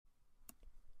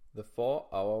The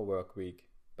 4-Hour Workweek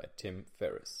by Tim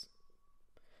Ferriss.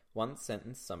 One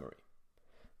sentence summary.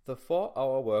 The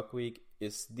 4-Hour Workweek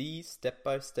is the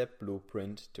step-by-step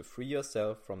blueprint to free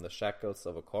yourself from the shackles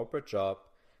of a corporate job,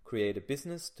 create a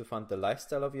business to fund the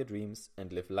lifestyle of your dreams,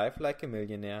 and live life like a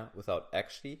millionaire without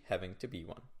actually having to be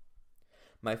one.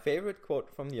 My favorite quote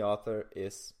from the author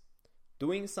is,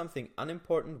 "Doing something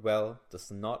unimportant well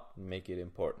does not make it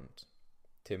important."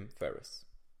 Tim Ferriss.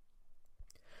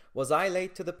 Was I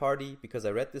late to the party because I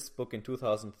read this book in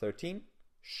 2013?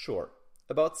 Sure,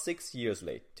 about 6 years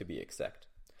late to be exact.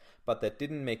 But that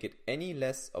didn't make it any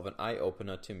less of an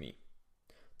eye-opener to me.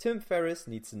 Tim Ferriss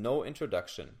needs no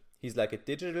introduction. He's like a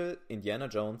digital Indiana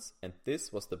Jones, and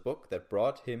this was the book that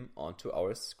brought him onto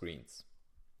our screens.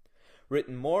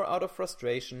 Written more out of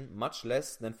frustration, much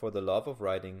less than for the love of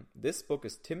writing, this book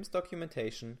is Tim's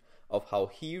documentation of how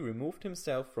he removed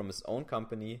himself from his own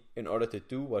company in order to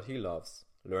do what he loves.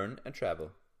 Learn and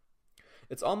travel.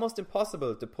 It's almost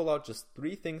impossible to pull out just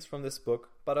 3 things from this book,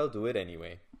 but I'll do it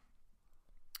anyway.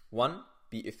 1.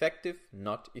 Be effective,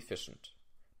 not efficient.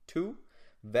 2.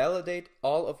 Validate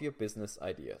all of your business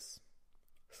ideas.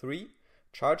 3.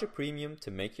 Charge a premium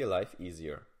to make your life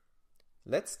easier.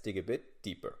 Let's dig a bit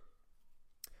deeper.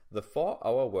 The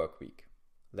 4-Hour Workweek.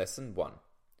 Lesson 1.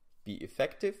 Be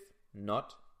effective,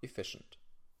 not efficient.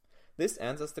 This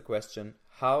answers the question,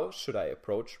 how should I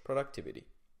approach productivity?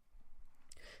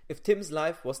 If Tim's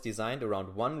life was designed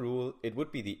around one rule, it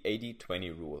would be the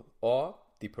 80-20 rule, or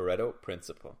the Pareto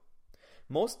principle.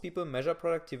 Most people measure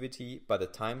productivity by the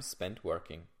time spent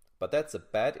working, but that's a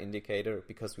bad indicator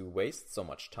because we waste so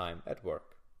much time at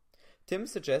work. Tim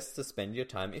suggests to spend your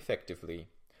time effectively,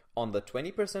 on the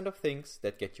 20% of things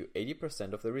that get you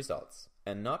 80% of the results,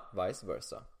 and not vice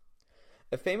versa.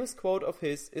 A famous quote of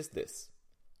his is this: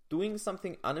 "Doing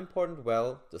something unimportant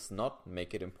well does not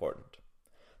make it important."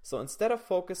 So instead of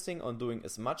focusing on doing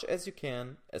as much as you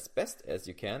can, as best as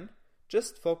you can,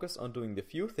 just focus on doing the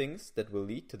few things that will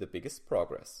lead to the biggest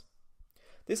progress.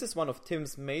 This is one of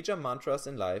Tim's major mantras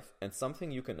in life and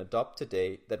something you can adopt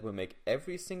today that will make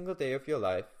every single day of your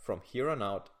life from here on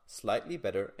out slightly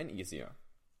better and easier.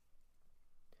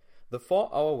 The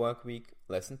 4-Hour Workweek,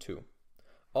 Lesson 2.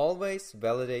 Always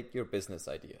validate your business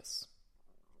ideas.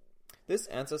 This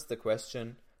answers the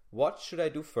question, what should I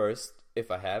do first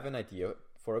if I have an idea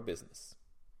for a business?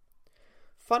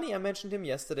 Funny I mentioned him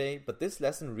yesterday, but this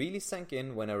lesson really sank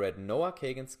in when I read Noah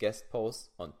Kagan's guest post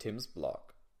on Tim's blog.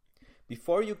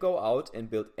 Before you go out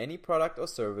and build any product or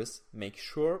service, make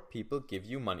sure people give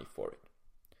you money for it.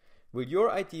 Will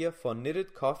your idea for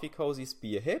knitted coffee cozies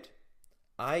be a hit?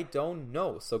 I don't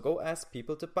know, so go ask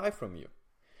people to buy from you.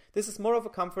 This is more of a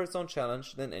comfort zone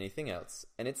challenge than anything else,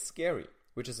 and it's scary,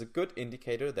 which is a good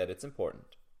indicator that it's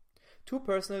important. 2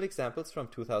 personal examples from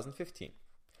 2015.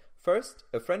 First,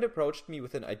 a friend approached me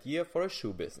with an idea for a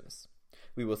shoe business.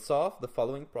 We will solve the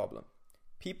following problem.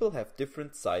 People have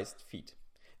different sized feet.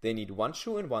 They need one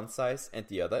shoe in one size and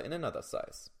the other in another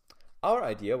size. Our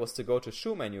idea was to go to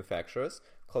shoe manufacturers,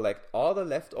 collect all the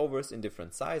leftovers in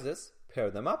different sizes, pair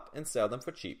them up and sell them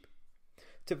for cheap.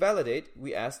 To validate,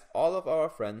 we asked all of our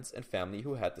friends and family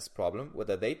who had this problem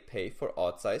whether they'd pay for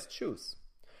odd-sized shoes.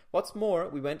 What's more,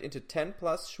 we went into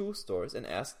 10+ shoe stores and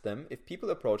asked them if people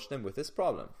approached them with this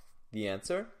problem. The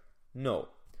answer? No.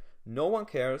 No one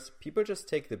cares, people just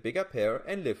take the bigger pair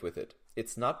and live with it.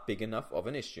 It's not big enough of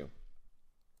an issue.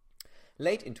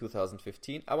 Late in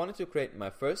 2015, I wanted to create my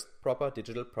first proper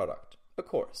digital product, a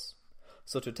course.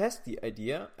 So to test the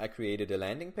idea, I created a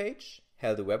landing page,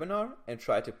 held a webinar, and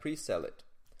tried to pre-sell it.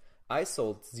 I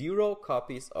sold 0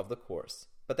 copies of the course,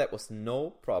 but that was no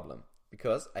problem,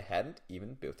 because I hadn't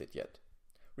even built it yet.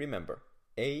 Remember,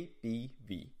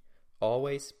 ABV,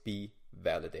 always be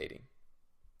validating.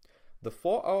 The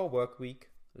 4-Hour Workweek,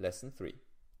 Lesson 3.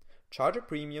 Charge a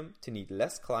premium to need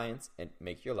less clients and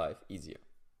make your life easier.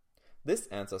 This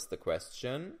answers the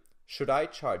question, should I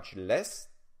charge less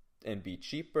and be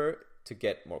cheaper to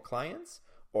get more clients,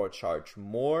 or charge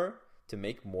more to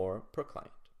make more per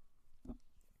client?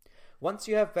 Once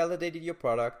you have validated your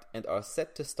product and are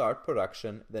set to start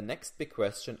production, the next big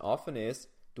question often is,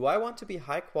 do I want to be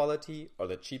high quality or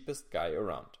the cheapest guy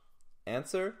around?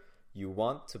 Answer, you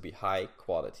want to be high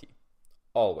quality.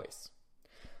 Always.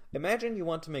 Imagine you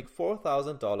want to make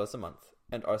 $4,000 a month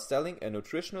and are selling a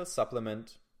nutritional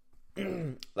supplement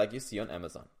like you see on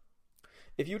Amazon.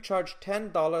 If you charge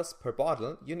 $10 per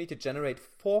bottle, you need to generate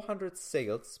 400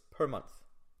 sales per month.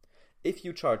 If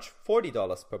you charge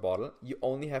 $40 per bottle, you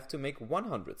only have to make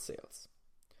 100 sales.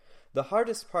 The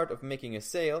hardest part of making a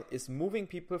sale is moving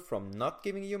people from not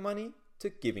giving you money to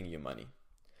giving you money.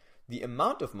 The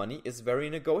amount of money is very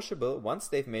negotiable once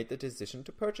they've made the decision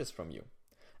to purchase from you.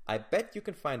 I bet you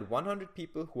can find 100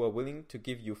 people who are willing to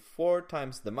give you 4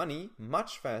 times the money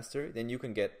much faster than you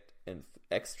can get an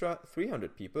extra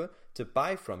 300 people to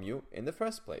buy from you in the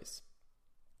first place.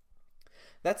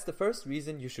 That's the first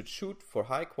reason you should shoot for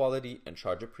high quality and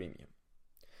charge a premium.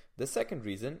 The second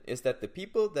reason is that the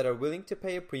people that are willing to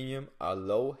pay a premium are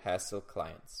low hassle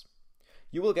clients.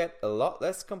 You will get a lot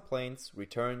less complaints,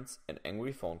 returns, and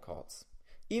angry phone calls.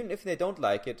 Even if they don't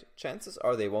like it, chances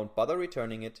are they won't bother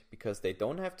returning it because they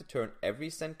don't have to turn every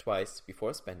cent twice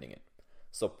before spending it.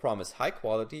 So promise high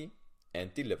quality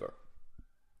and deliver.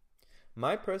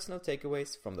 My personal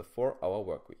takeaways from the 4-hour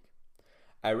workweek.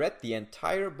 I read the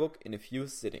entire book in a few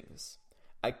sittings.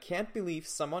 I can't believe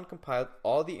someone compiled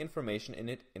all the information in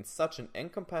it in such an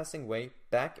encompassing way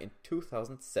back in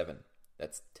 2007.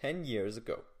 That's 10 years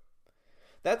ago.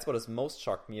 That's what has most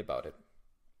shocked me about it.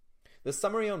 The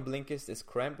summary on Blinkist is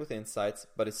crammed with insights,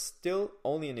 but is still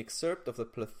only an excerpt of the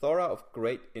plethora of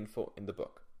great info in the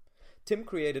book. Tim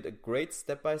created a great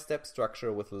step-by-step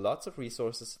structure with lots of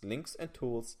resources, links and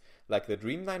tools, like the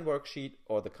Dreamline worksheet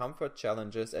or the comfort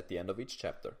challenges at the end of each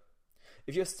chapter.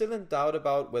 If you're still in doubt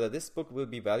about whether this book will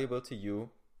be valuable to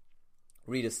you,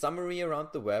 read a summary around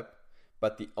the web,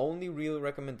 but the only real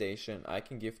recommendation I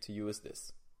can give to you is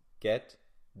this: get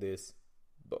this